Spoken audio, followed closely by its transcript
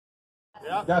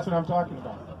Yeah. That's what I'm talking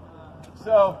about.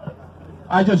 So,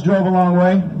 I just drove a long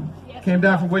way. Came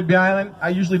down from Whidbey Island. I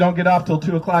usually don't get off till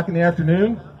 2 o'clock in the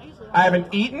afternoon. I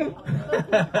haven't eaten.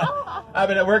 I've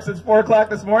been at work since 4 o'clock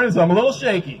this morning, so I'm a little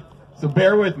shaky. So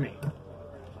bear with me.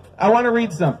 I want to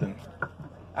read something.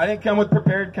 I didn't come with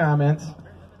prepared comments,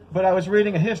 but I was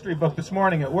reading a history book this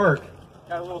morning at work.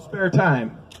 Got a little spare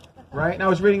time, right? And I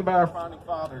was reading about our founding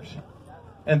fathers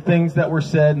and things that were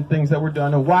said and things that were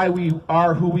done and why we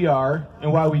are who we are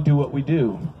and why we do what we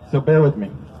do. So bear with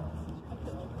me.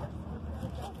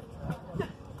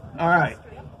 All right.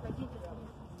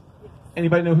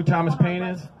 Anybody know who Thomas Paine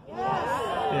is?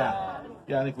 Yeah.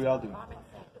 Yeah, I think we all do.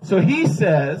 So he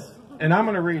says, and I'm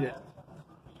going to read it.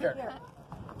 Here.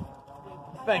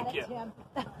 Thank you.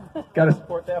 Got to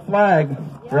support that flag,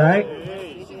 right?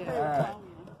 All right.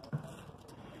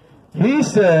 He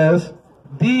says,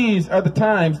 these are the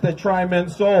times that try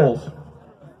men's souls.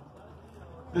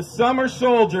 The summer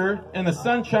soldier and the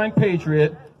sunshine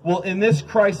patriot will in this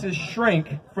crisis shrink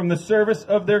from the service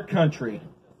of their country.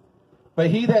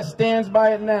 But he that stands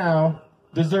by it now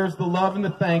deserves the love and the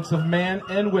thanks of men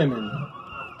and women.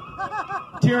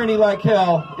 Tyranny like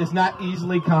hell is not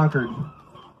easily conquered.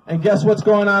 And guess what's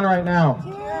going on right now?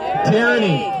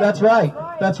 Tyranny. That's right.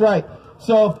 That's right.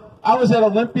 So I was at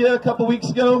Olympia a couple weeks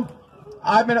ago.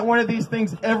 I've been at one of these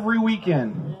things every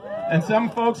weekend. And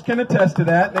some folks can attest to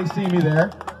that. They see me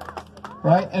there.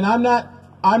 Right? And I'm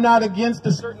not against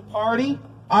a certain party.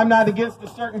 I'm not against a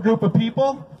certain group of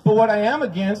people. But what I am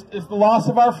against is the loss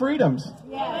of our freedoms.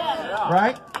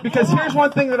 Right? Because here's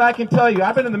one thing that I can tell you.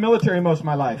 I've been in the military most of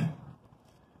my life.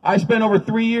 I spent over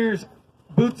 3 years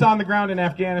boots on the ground in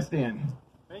Afghanistan.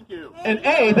 Thank you. And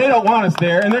A, they don't want us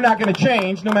there, and they're not going to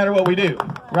change no matter what we do.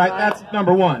 Right? That's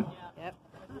number one.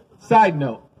 Side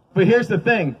note. But here's the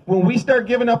thing. When we start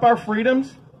giving up our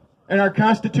freedoms and our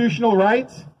constitutional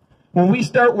rights, when we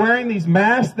start wearing these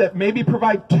masks that maybe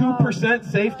provide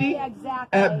 2% safety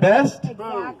at best,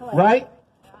 right?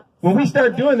 When we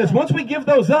start doing this, once we give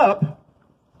those up,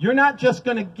 you're not just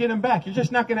going to get them back. You're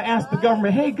just not going to ask the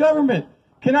government, hey, government,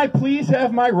 can I please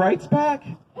have my rights back?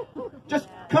 Just,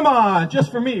 come on,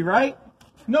 just for me, right?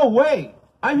 No way.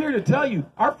 I'm here to tell you,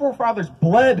 our forefathers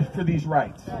bled for these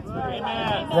rights.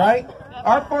 Right?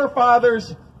 Our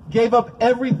forefathers gave up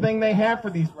everything they had for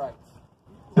these rights.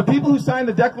 The people who signed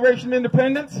the Declaration of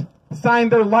Independence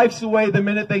signed their lives away the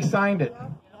minute they signed it.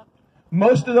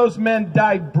 Most of those men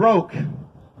died broke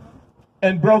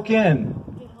and broke in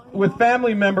with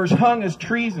family members hung as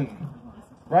treason,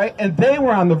 right? And they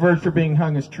were on the verge for being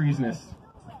hung as treasonous.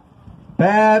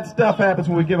 Bad stuff happens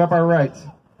when we give up our rights.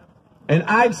 And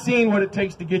I've seen what it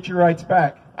takes to get your rights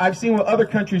back. I've seen what other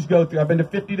countries go through. I've been to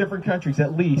 50 different countries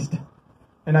at least.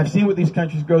 And I've seen what these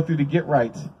countries go through to get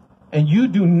rights. And you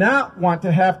do not want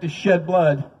to have to shed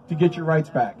blood to get your rights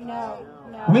back. No.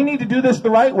 We need to do this the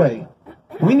right way.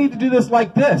 We need to do this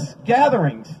like this,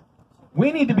 gatherings.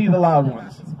 We need to be the loud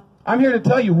ones. I'm here to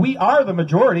tell you, we are the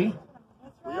majority.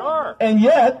 We are. And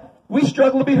yet, we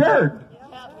struggle to be heard.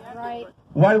 Right.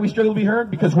 Why do we struggle to be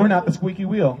heard? Because we're not the squeaky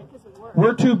wheel.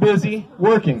 We're too busy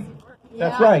working.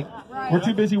 That's right. We're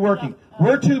too busy working.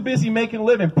 We're too busy making a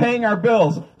living, paying our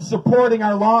bills, supporting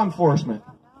our law enforcement.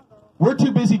 We're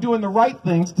too busy doing the right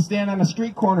things to stand on a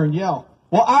street corner and yell.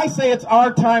 Well, I say it's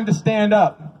our time to stand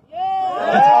up. It's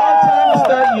our time to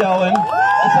start yelling.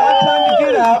 It's our time to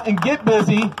get out and get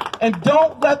busy. And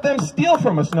don't let them steal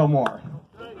from us no more.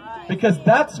 Because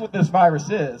that's what this virus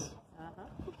is.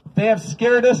 They have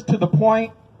scared us to the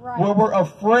point where we're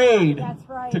afraid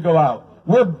to go out.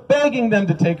 We're begging them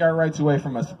to take our rights away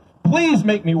from us. Please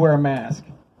make me wear a mask.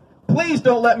 Please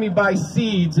don't let me buy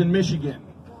seeds in Michigan.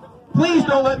 Please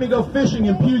don't let me go fishing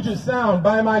in Puget Sound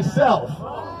by myself.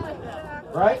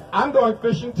 Right? I'm going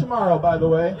fishing tomorrow, by the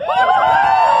way. If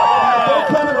they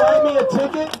come and write me a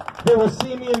ticket, they will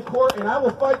see me in court, and I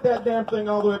will fight that damn thing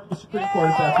all the way up to the Supreme Court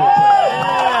if that's what it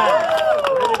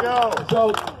takes. Way to go.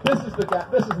 So this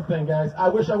is the thing, guys. I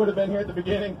wish I would have been here at the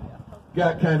beginning.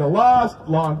 Got kind of lost.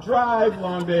 Long drive,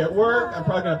 long day at work. I'm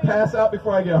probably going to pass out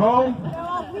before I get home.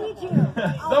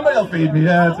 Somebody will feed me.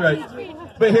 Yeah, that's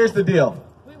right. But here's the deal.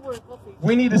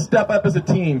 We need to step up as a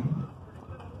team.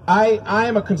 I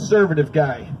am a conservative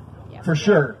guy, for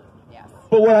sure.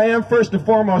 But what I am first and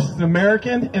foremost is an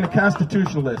American and a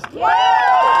constitutionalist. All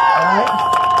right?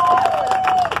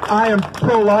 I am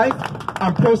pro-life.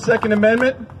 I'm pro-Second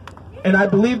Amendment. And I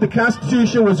believe the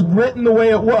Constitution was written the way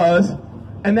it was,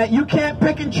 and that you can't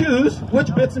pick and choose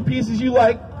which bits and pieces you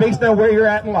like based on where you're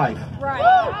at in life.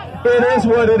 It is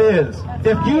what it is.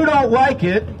 If you don't like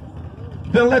it,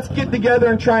 then let's get together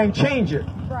and try and change it.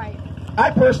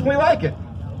 I personally like it.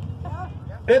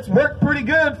 it's worked pretty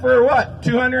good for what,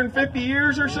 250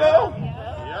 years or so?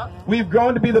 We've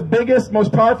grown to be the biggest,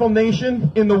 most powerful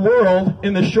nation in the world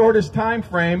in the shortest time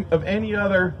frame of any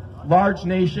other large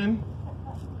nation.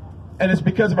 And it's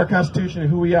because of our Constitution and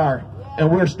who we are. And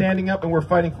we're standing up and we're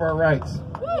fighting for our rights.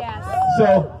 Yes.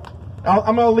 So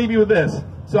I'm going to leave you with this.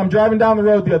 So I'm driving down the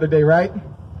road the other day, right?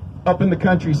 Up in the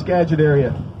country, Skagit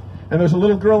area. And there's a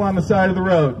little girl on the side of the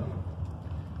road.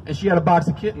 And she had a box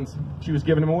of kittens. She was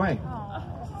giving them away.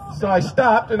 So I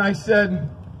stopped and I said,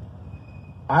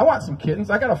 I want some kittens.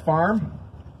 I got a farm,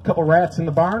 a couple rats in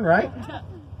the barn, right?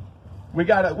 We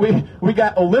got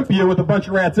Olympia with a bunch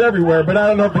of rats everywhere, but I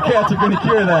don't know if the cats are going to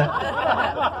cure that.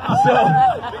 So,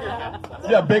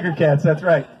 yeah, bigger cats, that's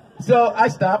right. So I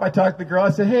stopped, I talked to the girl,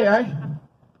 I said, hey,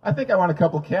 I think I want a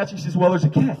couple of cats. She says, well, there's a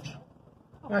catch.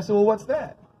 And I said, well, what's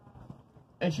that?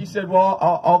 And she said, well,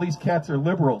 all these cats are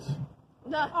liberals.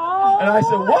 And I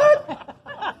said, what?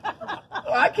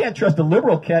 Well, I can't trust a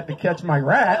liberal cat to catch my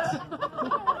rats.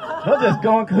 They'll just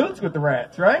go in cahoots with the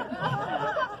rats, right?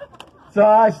 So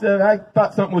I said, I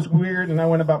thought something was weird, and I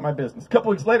went about my business. A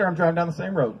couple weeks later, I'm driving down the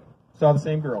same road. Saw the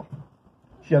same girl.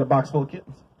 She had a box full of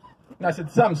kittens. And I said,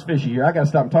 something's fishy here. I got to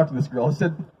stop and talk to this girl. I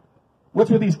said, what's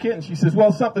with these kittens? She says,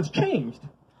 well, something's changed.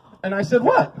 And I said,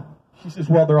 what? She says,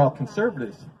 well, they're all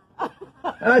conservatives.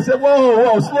 And I said,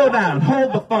 whoa, slow down.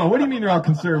 Hold the phone. What do you mean they're all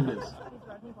conservatives?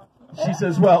 She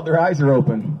says, well, their eyes are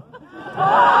open.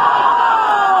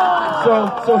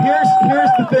 So here's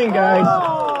the thing, guys.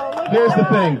 Here's the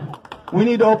thing. We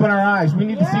need to open our eyes. We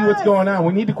need to see what's going on.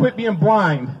 We need to quit being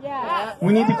blind.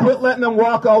 We need to quit letting them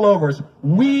walk all over us.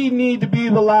 We need to be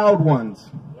the loud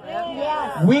ones.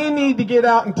 We need to get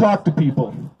out and talk to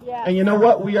people. And you know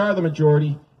what? We are the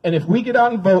majority. And if we get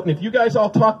out and vote, and if you guys all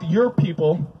talk to your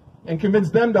people and convince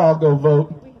them to all go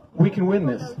vote, we can win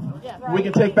this. We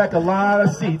can take back a lot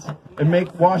of seats and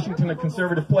make Washington a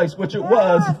conservative place, which it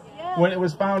was when it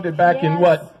was founded back in,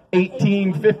 what,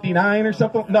 1859 or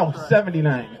something? No,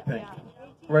 79, I think.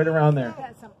 Right around there.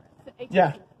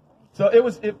 Yeah. So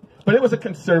but it was a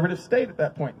conservative state at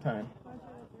that point in time.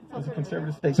 It was a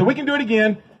conservative state. So we can do it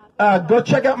again. Go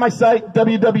check out my site,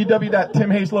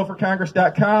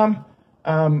 www.timhaslow4congress.com.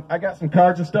 I got some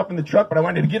cards and stuff in the truck, but I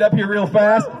wanted to get up here real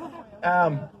fast.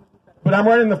 But I'm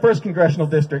running the 1st Congressional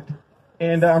District.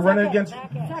 And I'm running against...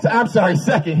 I'm sorry,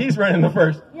 2nd. He's running the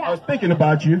 1st. I was thinking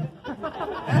about you.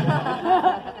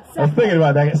 I was thinking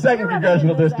about that. 2nd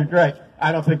Congressional District, right.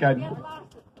 I don't think I'd...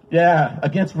 Yeah,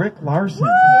 against Rick Larson. You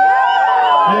know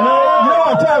what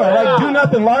I'm talking about, right? Do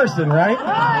nothing Larson, right?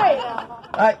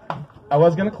 I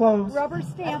was going to close. Rubber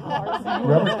stamp Larson.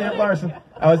 Rubber stamp Larson.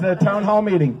 I was at a town hall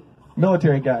meeting.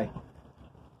 Military guy.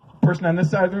 Person on this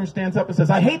side of the room stands up and says,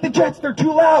 I hate the jets. They're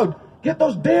too loud. Get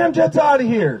those damn jets out of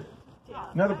here.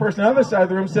 Another person on the other side of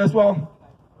the room says, well,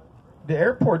 the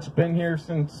airport's been here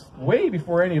since way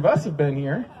before any of us have been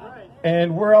here.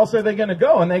 And where else are they going to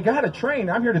go? And they got to train.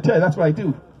 I'm here to tell you, that's what I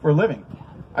do for a living.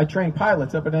 I train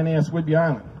pilots up at NAS Whidbey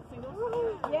Island.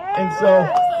 And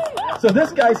so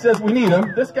this guy says we need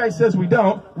them. This guy says we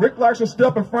don't. Rick Larson stood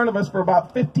up in front of us for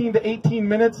about 15 to 18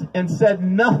 minutes and said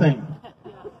nothing.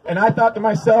 And I thought to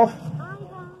myself,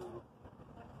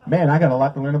 man, I got a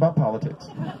lot to learn about politics.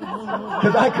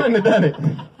 Because I couldn't have done it.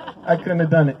 I couldn't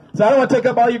have done it. So I don't want to take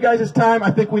up all you guys' time.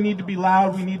 I think we need to be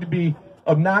loud. We need to be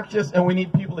obnoxious. And we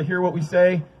need people to hear what we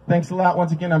say. Thanks a lot.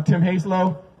 Once again, I'm Tim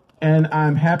Haslow. And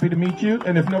I'm happy to meet you.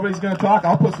 And if nobody's going to talk,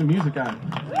 I'll put some music on.